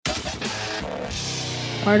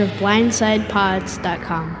part of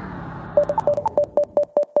BlindsidePods.com.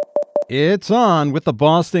 It's on with the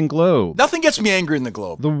Boston Globe. Nothing gets me angry in the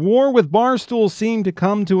Globe. The war with Barstool seemed to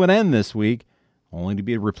come to an end this week, only to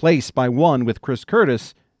be replaced by one with Chris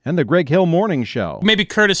Curtis and the Greg Hill Morning Show. Maybe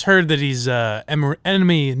Curtis heard that he's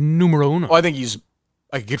enemy numero uno. Well,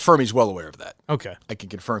 I can confirm he's well aware of that. Okay. I can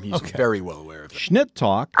confirm he's very well aware of that. Schnit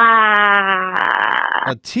Talk,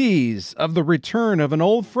 a tease of the return of an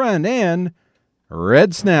old friend, and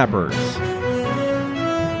Red Snappers.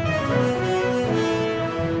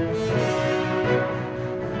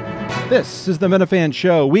 This is the Minifan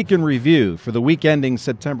Show Week in Review for the week ending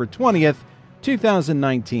September 20th,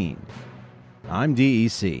 2019. I'm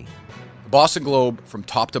DEC. The Boston Globe, from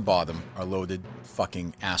top to bottom, are loaded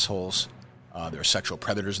fucking assholes. There are sexual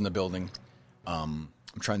predators in the building. I'm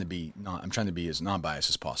trying to be as non-biased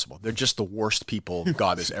as possible. They're just the worst people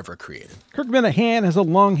God has ever created. Kirk Minifan has a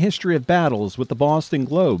long history of battles with the Boston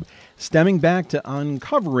Globe, stemming back to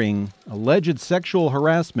uncovering alleged sexual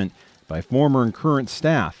harassment by former and current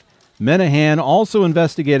staff. Minifan also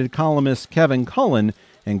investigated columnist Kevin Cullen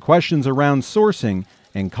and questions around sourcing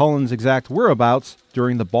and Cullen's exact whereabouts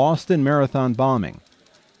during the Boston Marathon bombing.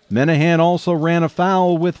 Minifan also ran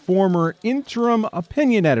afoul with former interim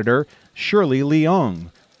opinion editor Shirley Leung,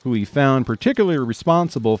 who he found particularly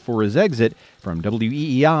responsible for his exit from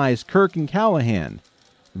WEEI's Kirk and Callahan.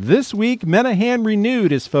 This week, Minifan renewed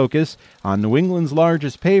his focus on New England's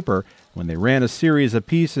largest paper when they ran a series of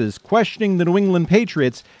pieces questioning the New England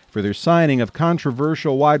Patriots for their signing of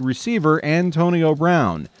controversial wide receiver Antonio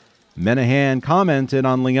Brown. Minifan commented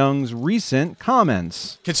on Leung's recent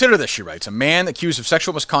comments. Consider this, she writes. A man accused of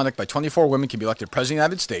sexual misconduct by 24 women can be elected president of the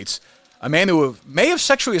United States. A man who may have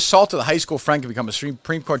sexually assaulted a high school friend can become a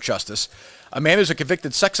Supreme Court justice. A man who's a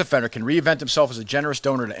convicted sex offender can reinvent himself as a generous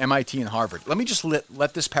donor to MIT and Harvard. Let me just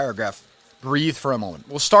let this paragraph breathe for a moment.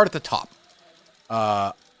 We'll start at the top.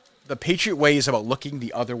 The Patriot way is about looking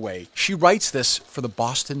the other way. She writes this for the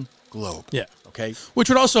Boston Globe. Yeah. Okay? Which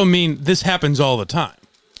would also mean this happens all the time.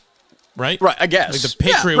 Right? Right, I guess. Like the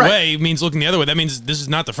Patriot way means looking the other way. That means this is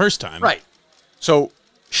not the first time. Right. So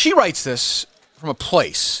she writes this from a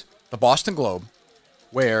place, the Boston Globe,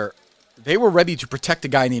 where they were ready to protect a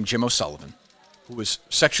guy named Jim O'Sullivan, who was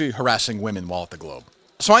sexually harassing women while at the Globe.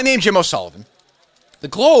 So I named Jim O'Sullivan. The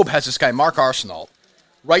Globe has this guy, Mark Arsenault,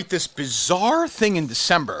 write this bizarre thing in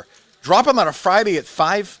December, drop him on a Friday at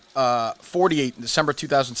 5:48 in December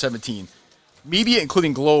 2017. Media,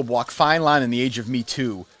 including Globe, walk fine line in the age of Me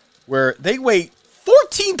Too, where they wait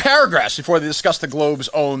 14 paragraphs before they discuss the Globe's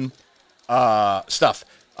own stuff.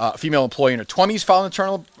 Female employee in her 20s filed an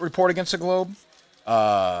internal report against the Globe.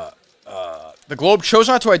 The Globe chose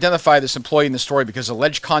not to identify this employee in the story because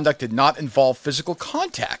alleged conduct did not involve physical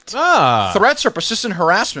contact. Threats or persistent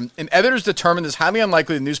harassment, and editors determined it's highly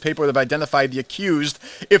unlikely the newspaper would have identified the accused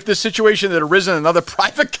if the situation had arisen in another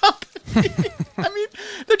private company. I mean,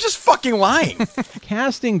 they're just fucking lying.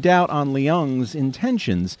 Casting doubt on Leung's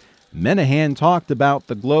intentions, Minifan talked about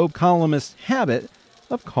the Globe columnist's habit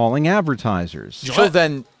of calling advertisers.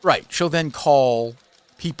 She'll then call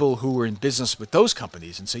people who were in business with those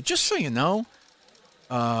companies and say, just so you know,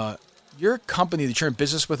 your company that you're in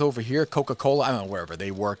business with over here, Coca-Cola, I don't know, wherever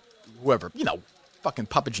they work, whoever, fucking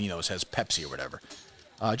Papagino's has Pepsi or whatever.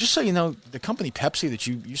 Just so you know, the company Pepsi that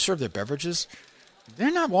you serve their beverages,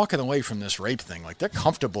 they're not walking away from this rape thing. Like, they're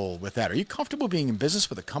comfortable with that. Are you comfortable being in business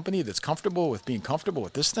with a company that's comfortable with being comfortable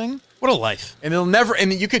with this thing? What a life. And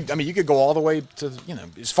you could go all the way to,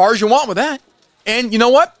 as far as you want with that. And you know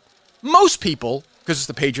what? Most people, because it's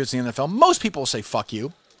the Patriots and the NFL, most people will say, fuck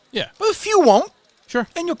you. Yeah. But a few won't. Sure.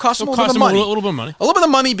 And you'll cost them a It'll little bit of money. A little bit of money. A little bit of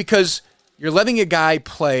money because you're letting a guy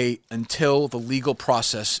play until the legal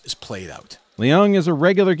process is played out. Leung is a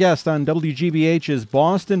regular guest on WGBH's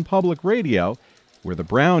Boston Public Radio, where the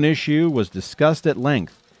Brown issue was discussed at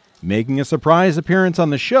length. Making a surprise appearance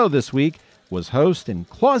on the show this week was host and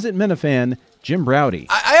closet Minifan Jim Browdy.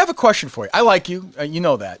 I have a question for you. I like you. You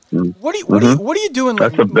know that. What are you doing?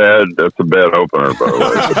 That's a bad opener, by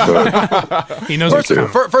the way. He knows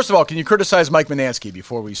First of all, can you criticize Mike Manansky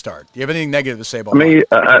before we start? Do you have anything negative to say about me?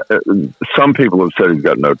 Some people have said he's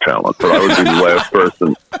got no talent, but I would be the last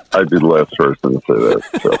person. I'd be the last person to say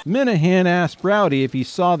that. So. Minifan asked Browdy if he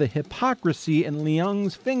saw the hypocrisy in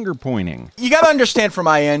Leung's finger pointing. You got to understand from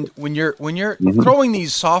my end, when you're throwing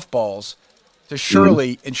these softballs to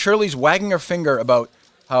Shirley, and Shirley's wagging her finger about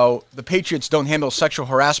how the Patriots don't handle sexual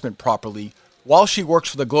harassment properly while she works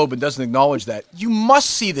for the Globe and doesn't acknowledge that, you must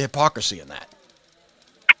see the hypocrisy in that.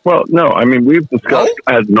 Well, no, I mean, we've discussed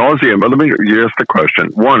ad nauseum, but let me ask the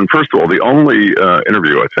question. One, first of all, the only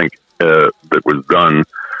interview, I think, that was done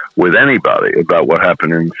with anybody about what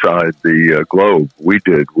happened inside the Globe. We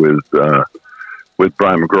did with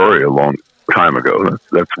Brian McGrory a long time ago.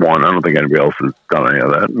 That's one. I don't think anybody else has done any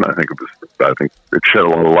of that, and I think it shed a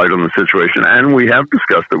lot of light on the situation. And we have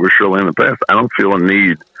discussed it with Shirley in the past. I don't feel a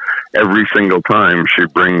need every single time she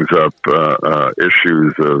brings up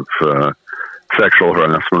issues of sexual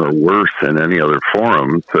harassment or worse in any other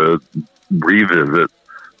forum to revisit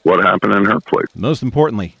what happened in her place. Most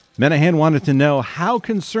importantly, Menahan wanted to know how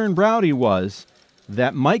concerned Browdy was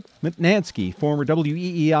that Mike Mutnansky, former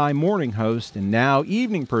WEEI morning host and now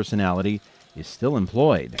evening personality, is still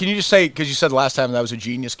employed. Can you just say, because you said last time that I was a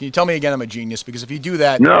genius, can you tell me again I'm a genius? Because if you do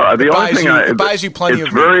that, no, the only thing it buys you plenty it's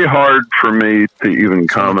of... It's very hard for me to even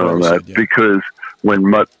comment on that because when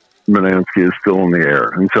Mutnansky is still in the air.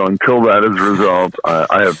 And so until that is resolved,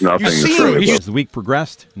 I have nothing to say. As the week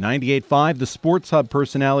progressed, 98.5, the Sports Hub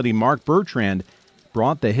personality Mark Bertrand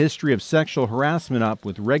brought the history of sexual harassment up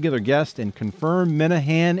with regular guest and confirmed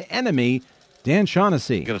Menahan enemy Dan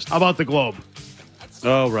Shaughnessy. How about the Globe?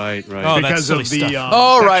 Oh, right. Oh, because of the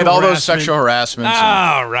all those sexual harassments.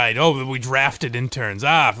 Right. Oh, we drafted interns.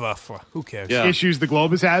 Who cares? Yeah. Issues the Globe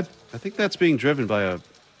has had. I think that's being driven by a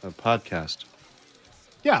podcast.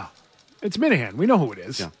 Yeah, it's Minahan. We know who it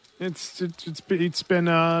is. Yeah. It's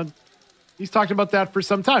been. He's talked about that for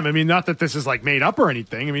some time. I mean, not that this is like made up or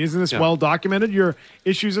anything. I mean, isn't this well documented? Your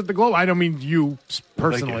issues at the Globe. I don't mean you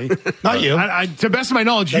personally. Not you. To the best of my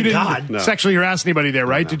knowledge, you didn't sexually harass anybody there,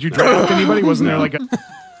 right? No. Did you draft anybody? Wasn't there like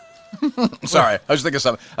a? Sorry, I was thinking of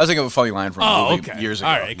something. I was thinking of a funny line from a movie years ago.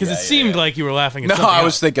 All right, because it seemed like you were laughing at something I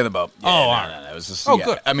was thinking about. No, it was just.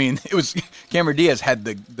 Good. I mean, it was Cameron Diaz had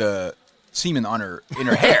the semen on her in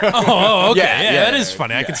her hair. Okay. Yeah, that is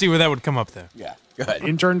funny. I can see where that would come up there. Yeah. Go ahead.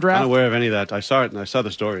 Intern draft? I'm not aware of any of that. I saw it, and I saw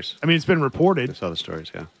the stories. I mean, it's been reported. I saw the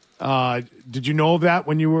stories, yeah. Did you know of that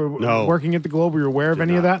when you were working at the Globe? Were you aware of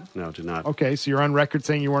any of that? No, did not. Okay, so you're on record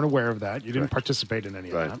saying you weren't aware of that. You didn't participate in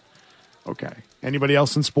any of that. Okay. Anybody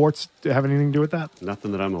else in sports have anything to do with that?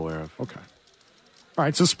 Nothing that I'm aware of. Okay. All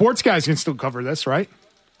right, so sports guys can still cover this, right?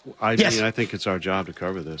 I mean, I think it's our job to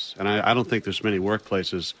cover this. And I don't think there's many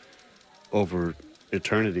workplaces over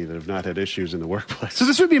eternity that have not had issues in the workplace. So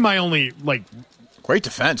this would be my only, Great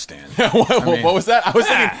defense, Dan. What was that? I was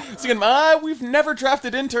thinking, we've never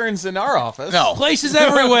drafted interns in our office. No. Places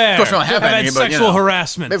everywhere. Of course, we don't have any, but sexual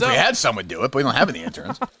harassment. Maybe if we had some, we'd do it, but we don't have any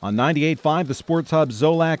interns. On 98.5, the Sports Hub,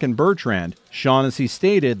 Zolak and Bertrand, Shaughnessy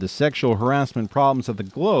stated the sexual harassment problems of the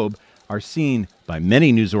Globe are seen by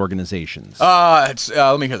many news organizations.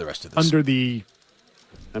 Let me hear the rest of this. Under the...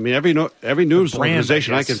 I mean, every news brand,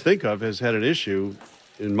 organization I can think of has had an issue,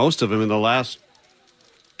 in most of them in the last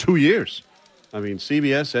 2 years. I mean,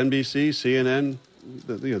 CBS, NBC, CNN,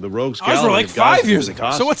 the rogues gallery. Ours were like 5 years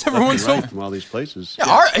ago. So what's everyone so... from all these places. Yeah,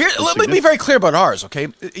 let me be very clear about ours, okay?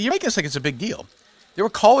 You're making us like it's a big deal. There were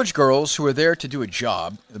college girls who were there to do a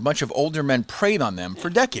job. A bunch of older men preyed on them for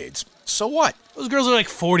decades. So what? Those girls are like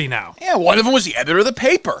 40 now. Yeah, one of them was the editor of the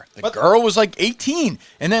paper. The girl was like 18.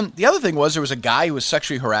 And then the other thing was there was a guy who was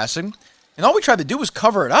sexually harassing, and all we tried to do was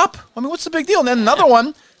cover it up. I mean, what's the big deal? And then another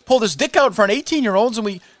one pulled his dick out in front of 18-year-olds, and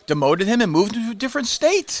we demoted him and moved him to a different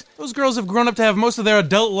state. Those girls have grown up to have most of their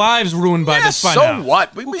adult lives ruined by this by now. So what?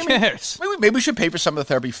 Who cares? Maybe we should pay for some of the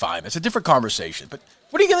therapy. Fine. It's a different conversation. But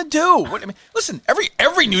what are you going to do? Listen,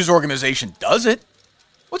 every news organization does it.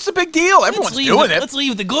 What's the big deal? Everyone's doing it. Let's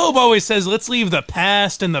leave. The Globe always says, let's leave the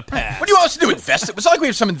past in the past. What do you want us to do? It's not like we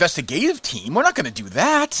have some investigative team. We're not going to do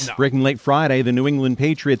that. No. Breaking late Friday, the New England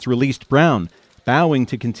Patriots released Brown, bowing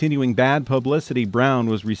to continuing bad publicity Brown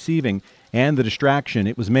was receiving and the distraction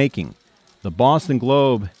it was making. The Boston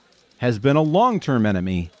Globe has been a long-term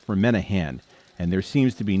enemy for Menahan, and there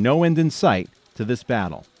seems to be no end in sight to this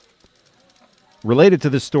battle. Related to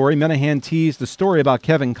this story, Menahan teased a story about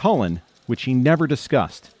Kevin Cullen, which he never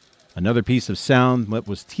discussed. Another piece of sound that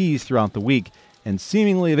was teased throughout the week and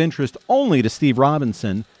seemingly of interest only to Steve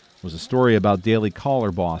Robinson was a story about Daily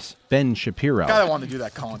Caller boss Ben Shapiro. God, I want to do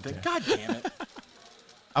that Cullen thing. God damn it.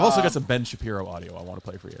 I've also got some Ben Shapiro audio I want to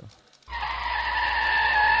play for you.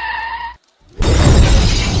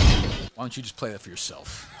 Why don't you just play that for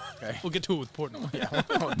yourself? Okay. We'll get to it with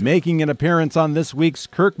Portnoy. Making an appearance on this week's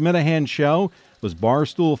Kirk Menahan show was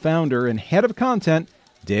Barstool founder and head of content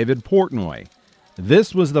David Portnoy.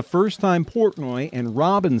 This was the first time Portnoy and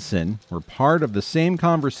Robinson were part of the same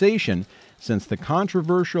conversation since the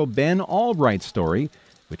controversial Ben Albright story,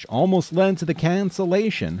 which almost led to the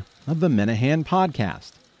cancellation of the Menahan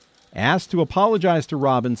podcast. Asked to apologize to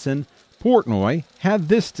Robinson, Portnoy had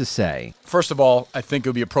this to say. First of all, I think it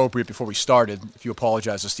would be appropriate before we started if you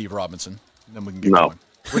apologize to Steve Robinson. Then we can get going.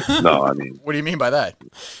 No, I mean... What do you mean by that?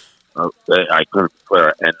 I couldn't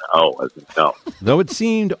declare N-O as in no. Though it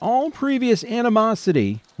seemed all previous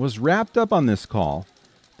animosity was wrapped up on this call,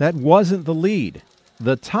 that wasn't the lead.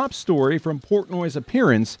 The top story from Portnoy's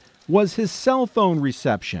appearance was his cell phone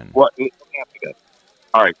reception. Well,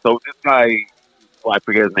 all right, so this guy, well, I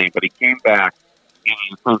forget his name, but he came back and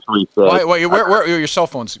he essentially said... Wait, where your cell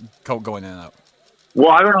phone's going in and out? Well,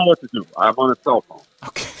 I don't know what to do. I'm on a cell phone.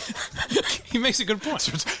 Okay. He makes a good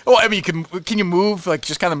point. Well, I mean, can you move, like,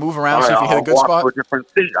 just kind of move around, All see right, if you hit a good I'll spot? walk to a different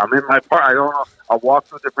seat. I'm in my apartment. I don't know. I'll walk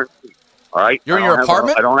to a different seat. All right? You're in your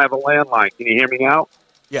apartment? I don't have a landline. Can you hear me now?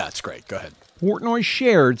 Yeah, it's great. Go ahead. Portnoy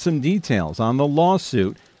shared some details on the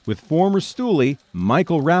lawsuit with former stoolie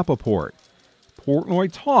Michael Rappaport. Portnoy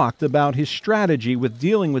talked about his strategy with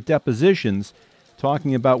dealing with depositions,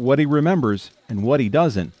 talking about what he remembers and what he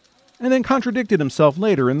doesn't, and then contradicted himself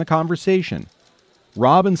later in the conversation.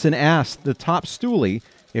 Robinson asked the top stoolie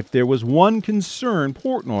if there was one concern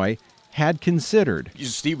Portnoy had considered.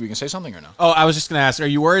 Steve, were you going to say something or no? Oh, I was just going to ask, are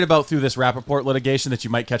you worried about through this Rappaport litigation that you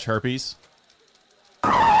might catch herpes?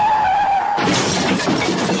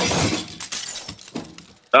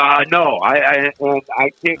 No, I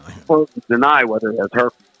can't deny whether it has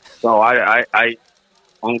herpes. So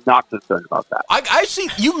I'm not concerned about that. I see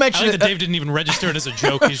you I mentioned like that Dave didn't even register it as a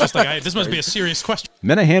joke. He's just like, this must be a serious question.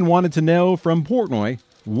 Menahan wanted to know from Portnoy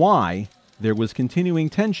why there was continuing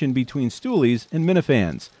tension between stoolies and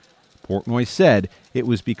Minifans. Portnoy said it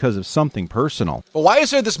was because of something personal. But why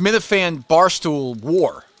is there this Minifan barstool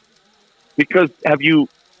war? Because have you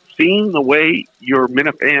seen the way your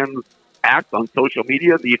Minifans act on social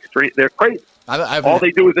media? They're crazy. All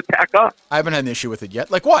they do is attack us. I haven't had an issue with it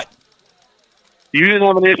yet. Like what? You didn't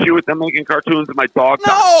have an issue with them making cartoons of my dog?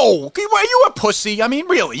 No! Are you a pussy? I mean,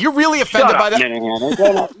 really? You're really offended by that?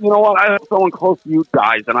 Minahan. You know what? I have someone close to you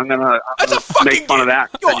guys, and I'm going to make fun of that,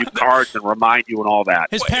 send you cards and remind you and all that.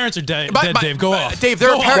 His parents are dead, Dave. Go off. Dave,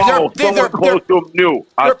 Someone close to him new.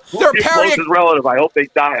 They're closest relative. I hope they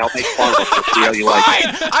die. I'll make fun of them. See how you like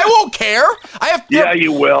it. I won't care. Yeah,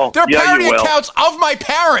 you will. They're Yeah, parody you will. accounts of my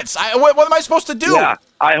parents. What am I supposed to do? Yeah.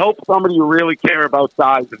 I hope somebody you really care about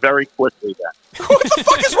dies very quickly then. What the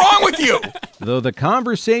fuck is wrong with you? Though the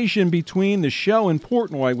conversation between the show and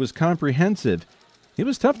Portnoy was comprehensive, it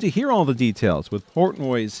was tough to hear all the details with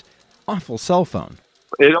Portnoy's awful cell phone.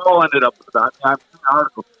 It all ended up with that. I'm seeing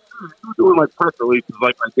articles. You're doing like press releases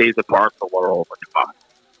like my days at Barstool are over. Come on.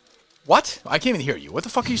 What? I can't even hear you. What the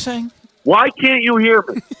fuck are you saying? Why can't you hear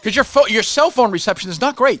me? Because your cell phone reception is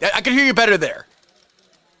not great. I can hear you better there.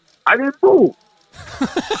 I didn't move.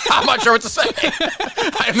 I'm not sure what to say.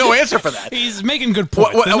 I have no answer for that. He's making good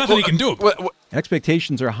points. There's nothing he can do about it.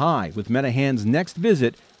 Expectations are high with Menahan's next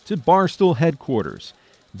visit to Barstool headquarters.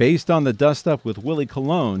 Based on the dust-up with Willie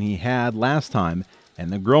Colon he had last time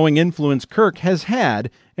and the growing influence Kirk has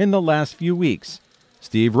had in the last few weeks,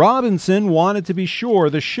 Steve Robinson wanted to be sure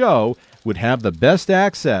the show would have the best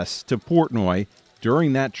access to Portnoy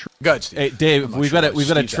during that trip. Good, Steve. Hey, Dave, we've got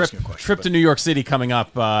a trip to New York City coming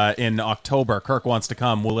up in October. Kirk wants to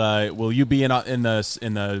come. Will you be in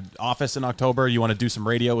the office in October? You want to do some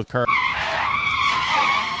radio with Kirk?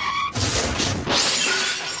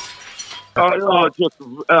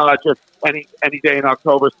 Just any day in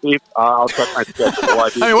October, Steve. I'll check my schedule.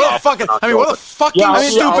 What the fucking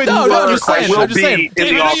stupid? I'm just saying.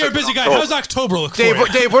 Dave, I know you're a busy guy. How's October look for you?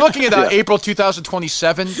 Dave, we're looking at April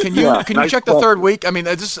 2027. Can you check the third week? I mean,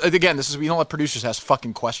 this is we don't let producers ask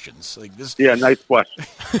fucking questions like this. Yeah, nice question.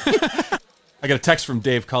 I got a text from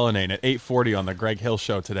Dave Cullinane at 8:40 on the Greg Hill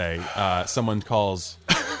show today. Someone calls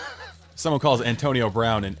Antonio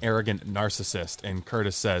Brown an arrogant narcissist, and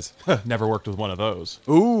Curtis says, never worked with one of those.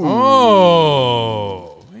 Ooh.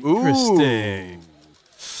 Oh, interesting.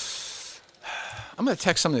 I'm going to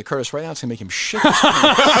text something to Curtis right now. It's going to make him shit.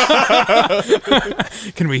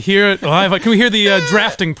 Can we hear it live? Can we hear the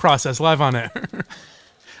drafting process live on air?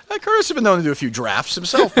 Curtis has been known to do a few drafts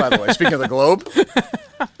himself, by the way. Speaking of the Globe.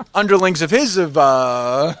 Underlings of his have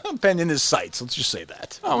been in his sights. Let's just say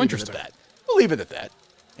that. Oh, interesting. We'll leave it at that.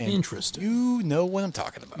 And interesting. You know what I'm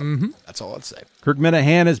talking about. Mm-hmm. That's all I'd say. Kirk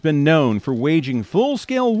Menahan has been known for waging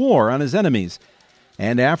full-scale war on his enemies,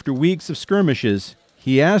 and after weeks of skirmishes,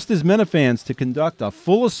 he asked his Minifans to conduct a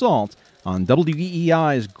full assault on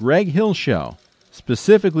WEEI's Greg Hill show,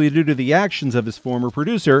 specifically due to the actions of his former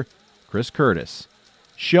producer, Chris Curtis.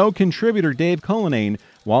 Show contributor Dave Cullinane,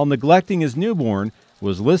 while neglecting his newborn,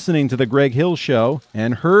 was listening to the Greg Hill show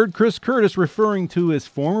and heard Chris Curtis referring to his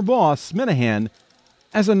former boss, Minahan,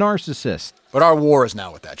 as a narcissist. But our war is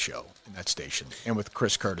now with that show and that station, and with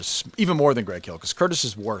Chris Curtis, even more than Greg Hill, because Curtis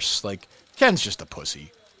is worse. Like, Ken's just a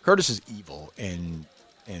pussy. Curtis is evil, and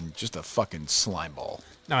and just a fucking slime ball.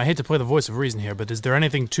 Now, I hate to play the voice of reason here, but is there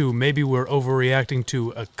anything to maybe we're overreacting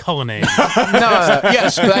to a Cullinane?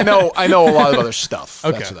 Yes, but I know a lot of other stuff.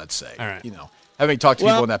 Okay. That's what I'd say. All right. You know, having talked to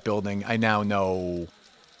people in that building, I now know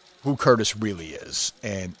who Curtis really is.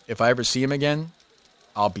 And if I ever see him again,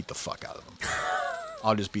 I'll beat the fuck out of him.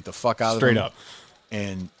 I'll just beat the fuck out of him. Straight up.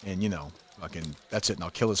 And you know, fucking, that's it. And I'll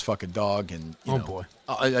kill his fucking dog. And you know, boy.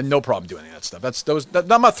 I no problem doing any of that stuff.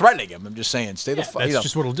 I'm not threatening him. I'm just saying, stay the fuck. That's You know,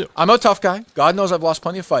 just what it'll do. I'm a tough guy. God knows I've lost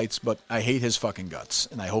plenty of fights, but I hate his fucking guts.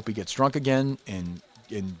 And I hope he gets drunk again and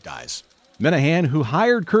dies. Minahan, who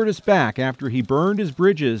hired Curtis back after he burned his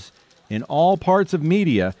bridges in all parts of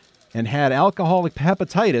media and had alcoholic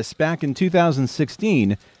hepatitis back in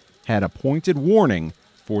 2016, had a pointed warning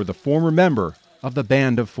for the former member of the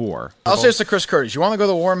Band of Four. I'll say this to Chris Curtis. You want to go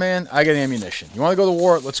to war, man? I got ammunition. You want to go to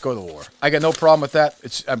war? Let's go to war. I got no problem with that.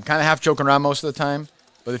 I'm kind of half joking around most of the time.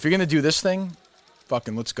 But if you're going to do this thing,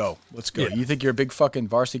 fucking let's go. Let's go. Yeah. You think you're a big fucking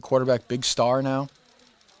varsity quarterback, big star now?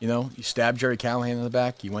 You know, you stabbed Jerry Callahan in the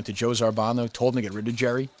back. You went to Joe Zarbano, told him to get rid of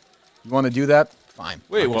Jerry. You want to do that? Fine.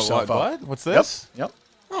 Wait, Knock yourself out. what? What's this? Yep.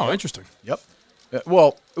 Oh, interesting. Yep.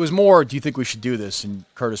 Well, it was more, do you think we should do this? And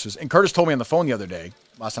Curtis told me on the phone the other day,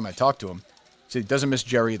 last time I talked to him, he said he doesn't miss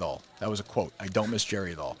Jerry at all. That was a quote. I don't miss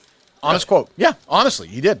Jerry at all. Honest quote. Yeah, honestly,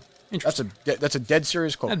 he did. That's a dead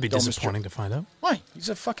serious quote. That'd be Don't miss disappointing Jerry. to find out. Why? He's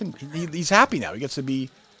a fucking, he's happy now. He gets to be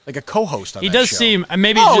like a co-host on He that does show. seem,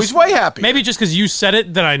 maybe Oh, just, he's way happy. Maybe just because you said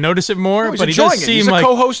it that I notice it more, No, he's but he enjoying does it. seem He's a like,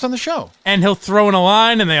 co-host on the show. and he'll throw in a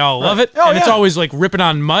line and they all love it, Oh, and it's yeah. always like ripping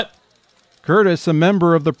on Mutt. Curtis, a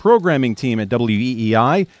member of the programming team at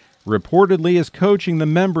WEEI, reportedly is coaching the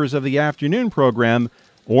members of the afternoon program,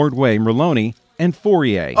 Ordway, Merloni, and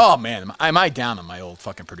Fourier. Oh, man. Am I down on my old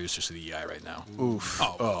fucking producers of the EI right now? Oof.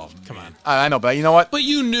 Oh come on. I know, but you know what? But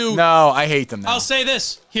you knew. No, I hate them now. I'll say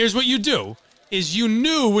this. Here's what you do. Is you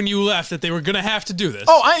knew when you left that they were going to have to do this.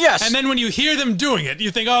 Oh, yes. And then when you hear them doing it, you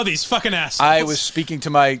think, oh, these fucking assholes. I was speaking to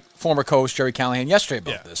my former co-host, Jerry Callahan, yesterday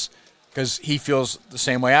about this because he feels the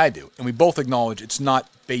same way I do. And we both acknowledge it's not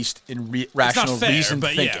based in rational fair, reasoned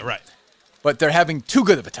but thinking. yeah, right. But they're having too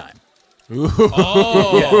good of a time.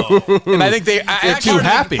 Oh. And I think they're too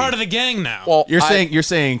happy. Part of the gang now. Well, You're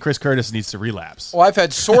saying Chris Curtis needs to relapse. Well, I've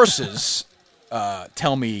had sources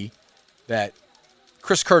tell me that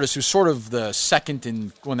Chris Curtis, who's sort of the second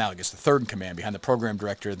in, well, now I guess the third in command behind the program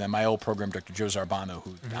director, then my old program director, Joe Zarbano,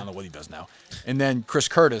 who I don't know what he does now, and then Chris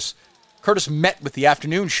Curtis. Curtis met with the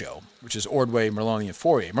afternoon show, which is Ordway, Merloni, and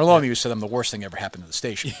Fourier. Merloni who said I'm the worst thing ever happened to the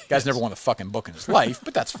station. Guy's never won a fucking book in his life,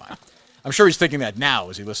 but that's fine. I'm sure he's thinking that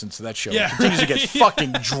now as he listens to that show. Yeah, He continues to get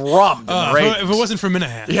fucking drummed in the ratings. if it wasn't for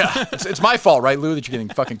Minahan. Yeah, it's my fault, right, Lou, that you're getting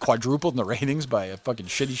fucking quadrupled in the ratings by a fucking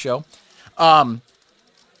shitty show.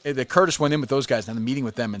 That Curtis went in with those guys and had a meeting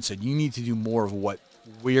with them and said, you need to do more of what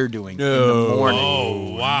we're doing in the morning.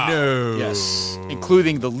 Oh, wow. No. Yes,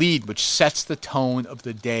 including the lead, which sets the tone of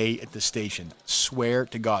the day at the station. Swear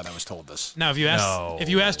to God, I was told this. Now, if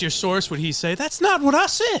you asked your source, would he say, that's not what I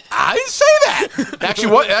said? I didn't say that.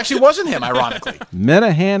 It actually wasn't him, ironically.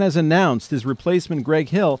 Minahan has announced his replacement, Greg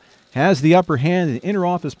Hill, has the upper hand in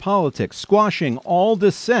interoffice politics, squashing all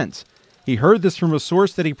dissent. He heard this from a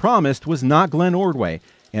source that he promised was not Glenn Ordway,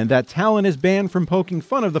 and that Talon is banned from poking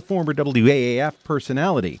fun of the former WAAF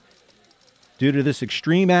personality. Due to this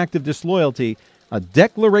extreme act of disloyalty, a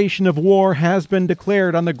declaration of war has been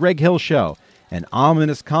declared on the Greg Hill Show, and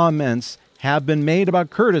ominous comments have been made about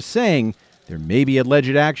Curtis saying there may be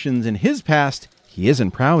alleged actions in his past he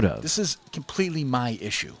isn't proud of. This is completely my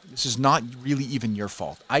issue. This is not really even your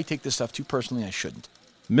fault. I take this stuff too personally, and I shouldn't.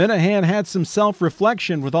 Minahan had some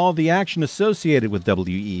self-reflection with all the action associated with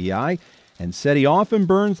WEEI, and said he often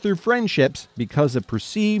burns through friendships because of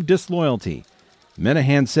perceived disloyalty.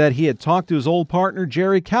 Minahan said he had talked to his old partner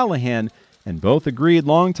Jerry Callahan, and both agreed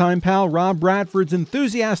longtime pal Rob Bradford's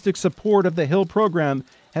enthusiastic support of the Hill program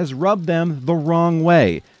has rubbed them the wrong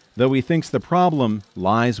way, though he thinks the problem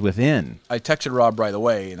lies within. I texted Rob right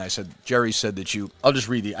away, and I said, Jerry said that I'll just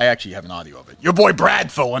read I actually have an audio of it. Your boy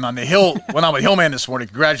Bradford went on with Hillman this morning,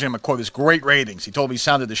 congratulating him on, quote, his great ratings. He told him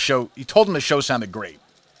the show sounded great.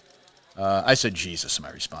 I said, Jesus, in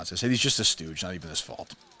my response. I said, he's just a stooge, not even his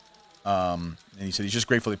fault. And he said, he's just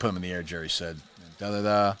grateful he put him in the air, Jerry said.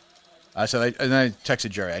 Da-da-da. I said, and then I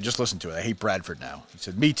texted Jerry, I just listened to it. I hate Bradford now. He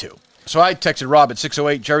said, me too. So I texted Rob at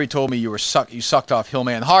 6:08. Jerry told me you sucked off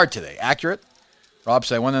Hillman hard today. Accurate? Rob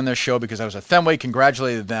said, I went on their show because I was at Fenway,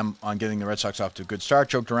 congratulated them on getting the Red Sox off to a good start,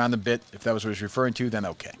 joked around a bit. If that was what he was referring to, then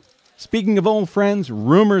okay. Speaking of old friends,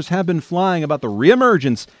 rumors have been flying about the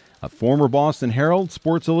reemergence of former Boston Herald,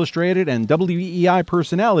 Sports Illustrated, and WEEI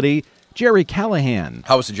personality Jerry Callahan.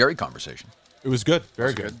 How was the Jerry conversation? It was good.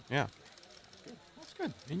 Very good. Yeah. That's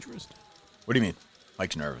good. Interesting. What do you mean?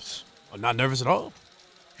 Mike's nervous. I'm not nervous at all.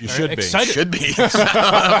 You should be. Excited. Should be. Very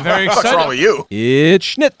excited. What's wrong with you? It's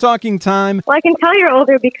Schnitt talking time. Well, I can tell you're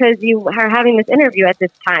older because you are having this interview at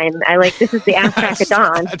this time. This is the Ask Crack of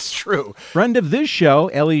Dawn. That's true. Friend of this show,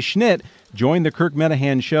 Ellie Schnitt, joined the Kirk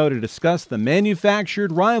Menahan show to discuss the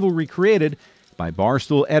manufactured rivalry created by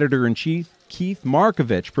Barstool editor-in-chief Keith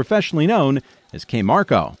Markovich, professionally known as K.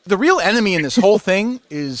 Marco. The real enemy in this whole thing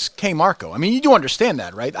is K. Marco. I mean, you do understand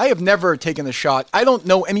that, right? I have never taken the shot. I don't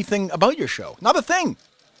know anything about your show. Not a thing.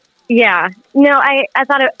 Yeah. No, I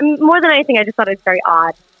thought more than anything, I just thought it was very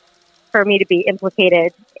odd for me to be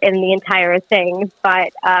implicated in the entire thing.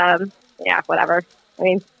 But, yeah, whatever. I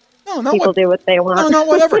mean, people do what they want. No,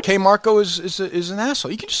 whatever. K. Marco is an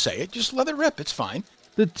asshole. You can just say it. Just let it rip. It's fine.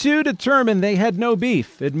 The two determined they had no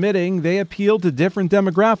beef, admitting they appealed to different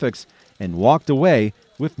demographics and walked away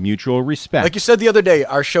with mutual respect. Like you said the other day,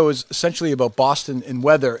 our show is essentially about Boston and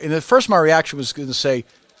weather. And at first my reaction was going to say,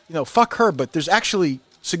 fuck her, but there's actually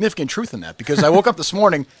significant truth in that because I woke up this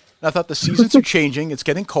morning and I thought the seasons are changing, it's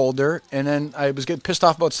getting colder, and then I was getting pissed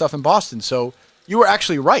off about stuff in Boston. So you were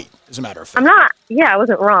actually right, as a matter of fact. I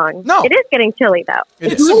wasn't wrong. No. It is getting chilly, though.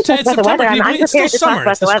 It It's is. about the weather. I'm prepared to talk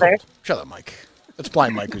about the weather. Shut up, Mike. That's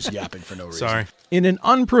blind Mike who's yapping for no reason. Sorry. In an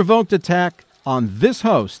unprovoked attack on this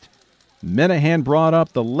host, Menahan brought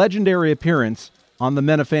up the legendary appearance on the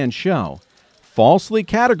Minifan show, falsely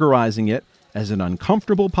categorizing it as an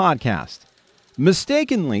uncomfortable podcast.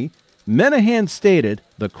 Mistakenly, Menahan stated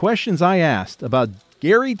the questions I asked about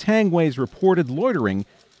Gary Tangway's reported loitering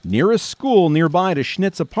near a school nearby to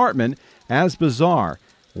Schnitt's apartment as bizarre,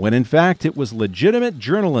 when in fact it was legitimate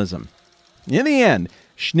journalism. In the end,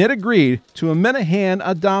 Schnitt agreed to a Menahan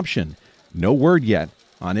adoption. No word yet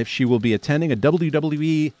on if she will be attending a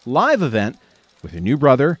WWE live event with her new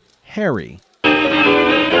brother, Harry.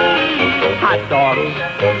 Hot dogs,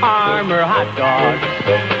 Armour hot dogs.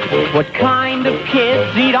 What kind of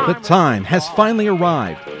kids eat Armour? The time has finally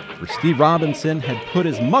arrived where Steve Robinson had put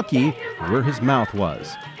his mucky where his mouth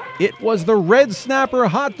was. It was the Red Snapper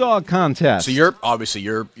Hot Dog Contest. So you're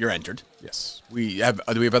entered. Yes. Do we have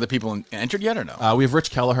other people entered yet or no? We have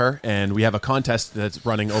Rich Kelleher, and we have a contest that's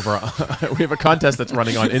running over. We have a contest that's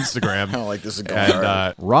running on Instagram. I don't like this is going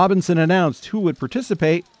hard. Robinson announced who would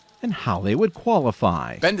participate and how they would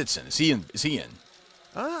qualify. Benditson, is he in?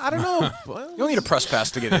 I don't know. You don't need a press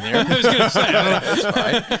pass to get in here. I was going to say, That's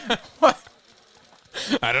fine. What?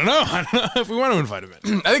 I don't know if we want to invite him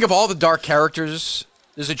in. I think of all the dark characters,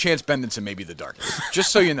 there's a chance Benditson may be the darkest.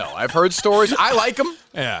 Just so you know, I've heard stories. I like him.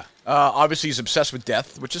 Yeah. Obviously, he's obsessed with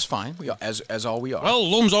death, which is fine. As all we are. Well,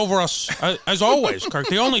 looms over us as always, Kirk.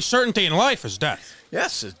 The only certainty in life is death.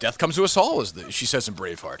 Yes, death comes to us all, as she says in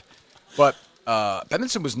Braveheart. But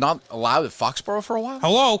Benditson was not allowed at Foxborough for a while.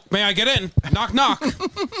 Hello, may I get in? Knock, knock.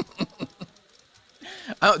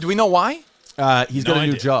 Do we know why? He's got a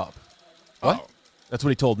new job. What? That's what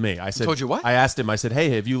he told me. I said, told you what? I asked him, I said,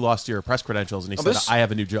 hey, have you lost your press credentials? And he said, I have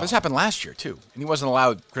a new job. This happened last year, too. And he wasn't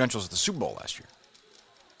allowed credentials at the Super Bowl last year.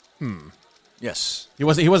 Yes. He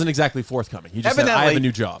wasn't exactly forthcoming. He just said, I have a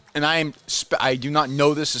new job. And I do not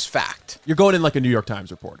know this as fact. You're going in like a New York Times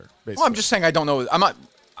reporter, basically. Well, I'm just saying I don't know. I'm not.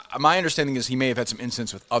 My understanding is he may have had some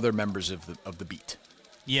incidents with other members of the beat.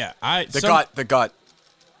 Yeah, that got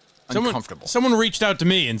uncomfortable. Someone reached out to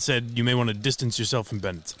me and said you may want to distance yourself from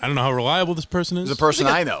Benditson. I don't know how reliable this person is. The person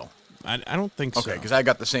I know. I don't think so. Okay, because I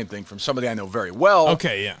got the same thing from somebody I know very well.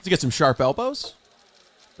 Okay, yeah. Does he get some sharp elbows,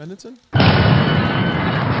 Benditson?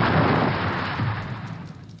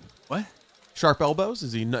 What? Sharp elbows?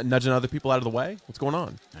 Is he nudging other people out of the way? What's going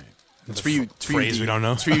on? It's for you. Phrase we don't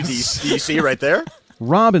know. It's for you, DC, right there.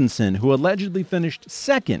 Robinson, who allegedly finished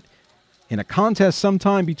second in a contest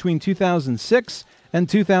sometime between 2006 and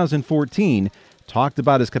 2014, talked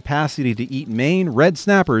about his capacity to eat Maine red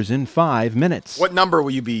snappers in 5 minutes. What number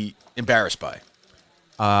will you be embarrassed by?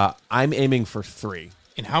 I'm aiming for 3.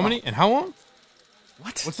 In how many? In how long?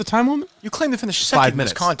 What? What's the time limit? You claim to finish second 5 in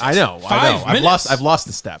minutes. this contest. I know. 5 minutes? I've lost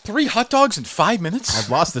the step. 3 hot dogs in 5 minutes? I've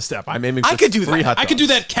lost the step. I'm aiming for I could do 3 that. hot dogs. I could do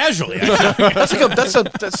that casually.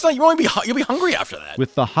 That's not. You'll be hungry after that.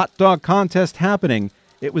 With the hot dog contest happening,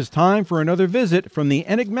 it was time for another visit from the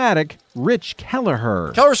enigmatic Rich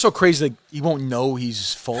Kelleher. Keller's so crazy that he won't know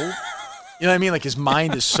he's full. You know what I mean? Like his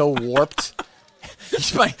mind is so warped.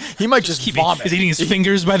 He might just vomit. He's eating his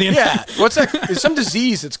fingers by the end. Yeah. What's that? There's some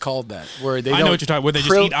disease that's called that. Where they I know what you're talking about. Where they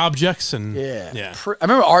just eat objects and... Yeah. I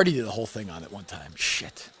remember Artie did a whole thing on it one time.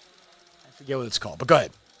 Shit. I forget what it's called, but go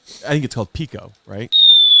ahead. I think it's called Pico, right?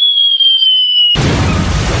 Go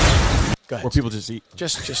ahead. Where people just eat.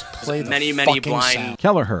 Just play the Many fucking blind sound.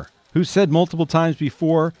 Kelleher, who said multiple times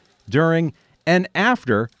before, during, and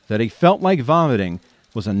after that he felt like vomiting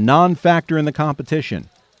was a non-factor in the competition.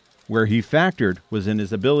 Where he factored was in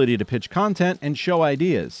his ability to pitch content and show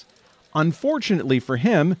ideas. Unfortunately for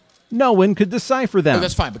him, no one could decipher them. Oh,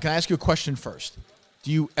 that's fine, but can I ask you a question first?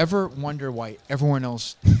 Do you ever wonder why everyone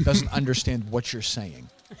else doesn't understand what you're saying?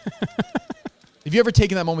 Have you ever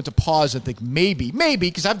taken that moment to pause and think, maybe,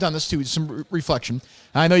 because I've done this too, some reflection.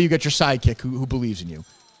 I know you got your sidekick who believes in you.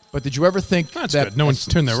 But did you ever think that's that... good. No one's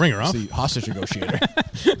turned their ringer off. The hostage negotiator.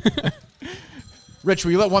 Rich,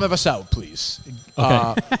 will you let one of us out, please?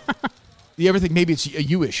 Okay. Do you ever think maybe it's a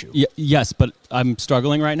you issue? Yes, but I'm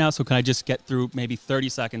struggling right now, so can I just get through maybe 30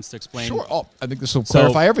 seconds to explain? Sure. Oh, I think this will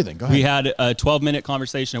clarify everything. Go ahead. We had a 12-minute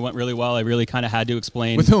conversation. It went really well. I really kind of had to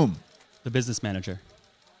explain. With whom? The business manager.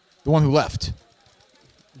 The one who left?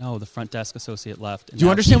 No, the front desk associate left. Do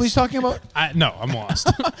you understand what he's talking about? No, I'm lost.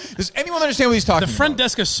 Does anyone understand what he's talking about? The front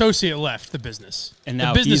desk associate left the business. And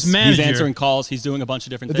now the business he's manager. answering calls. He's doing a bunch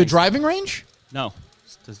of different The things. driving range? No.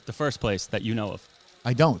 The first place that you know of.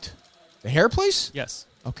 I don't. The hair place? Yes.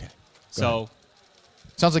 Okay. So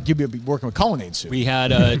sounds like you'd be working with Cullinane soon. We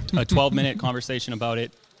had a 12-minute conversation about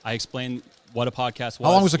it. I explained what a podcast was.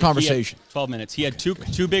 How long was the conversation? 12 minutes. He had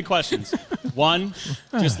two big questions. One,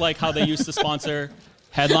 just like how they used to sponsor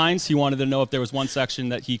headlines, he wanted to know if there was one section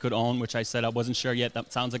that he could own, which I said I wasn't sure yet.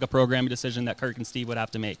 That sounds like a programming decision that Kirk and Steve would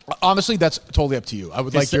have to make. Honestly, that's totally up to you. I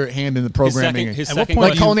would like your hand in the programming. His At second what point, like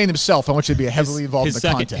question, Cullinane himself, I want you to be heavily involved in the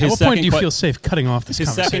content. At what point do you feel safe cutting off this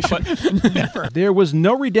conversation? Never. There was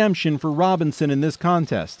no redemption for Robinson in this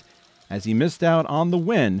contest, as he missed out on the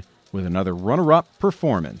win with another runner-up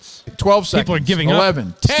performance. 12 seconds. People are giving 11,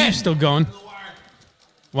 up. 10. Steve's still going.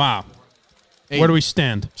 Wow. 8, Where do we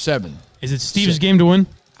stand? 7. Is it Steve's 6. game to win?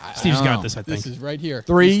 I Steve's don't got know. this, I think. This is right here.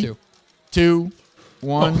 3, 2,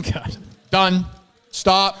 1. Oh, God. Done.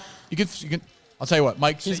 Stop. You can. I'll tell you what,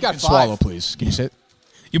 Mike. He's you got can 5. swallow, please. Can you sit?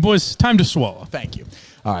 You boys, time to swallow. Thank you.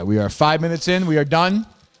 All right, we are 5 minutes in. We are done.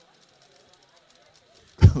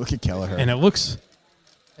 Look at Kelleher. And it looks...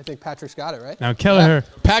 I think Patrick's got it, right? Now, Kelleher...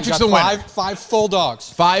 Patrick's the winner. 5 full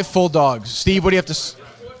dogs. 5 full dogs. Steve, what do you have to...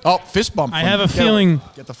 Oh, fist bump. I have a feeling...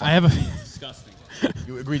 Get the fuck I have a... Disgusting.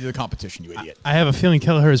 You agreed to the competition, you idiot. I have a feeling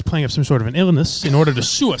Kelleher is playing up some sort of an illness in order to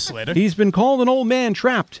sue us later. He's been called an old man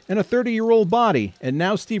trapped in a 30-year-old body, and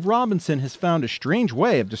now Steve Robinson has found a strange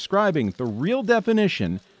way of describing the real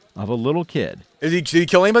definition of a little kid. Did he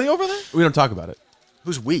kill anybody over there? We don't talk about it.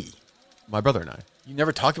 Who's we? My brother and I. You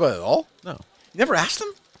never talked about it at all? No. You never asked him?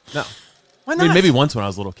 No. Why I not? mean, maybe once when I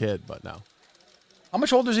was a little kid, but no. How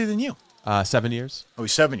much older is he than you? 7 years. Oh,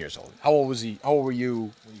 he's 7 years old. How old was he? How old were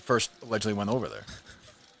you when you first allegedly went over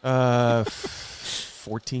there?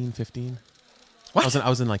 14, 15. What? I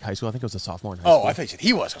was in like high school. I think it was a sophomore in high Oh, school. I thought you said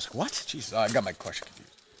he was. I was like, what? Jeez, I got my question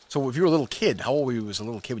confused. So if you were a little kid, how old were you as a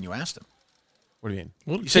little kid when you asked him? What do you mean?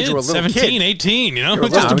 Little You said you were a little 17, kid. 18, you know? You're a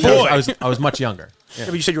Just a little boy. I was much younger. Yeah,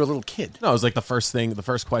 but you said you were a little kid. No, it was like the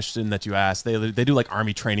first question that you asked. They do like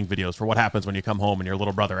army training videos for what happens when you come home and your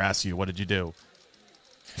little brother asks you, "What did you do?"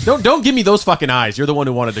 Don't give me those fucking eyes. You're the one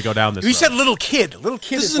who wanted to go down this. You road. said little kid. Little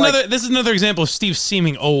kid This is is another example of Steve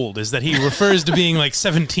seeming old, is that he refers to being like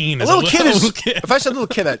 17 a as little kid. little kid. If I said little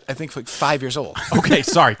kid, I think like 5 years old. Okay,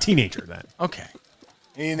 sorry, teenager then. Okay.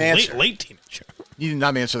 He didn't answer. Late teenager. He did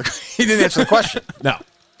not answer he didn't answer the question. No.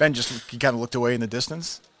 Ben he kind of looked away in the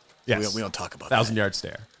distance. Yes. We don't talk about 1,000-yard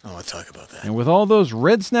stare. I don't want to talk about that. And with all those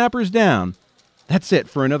red snappers down, that's it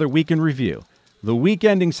for another week in review. The week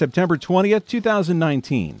ending September 20th,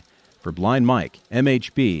 2019. For Blind Mike,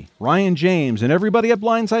 MHB, Ryan James, and everybody at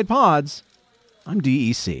Blindside Pods, I'm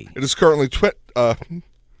DEC. It is currently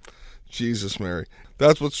Jesus Mary.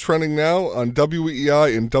 That's what's trending now on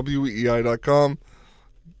WEEI and WEEI.com.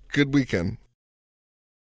 Good weekend.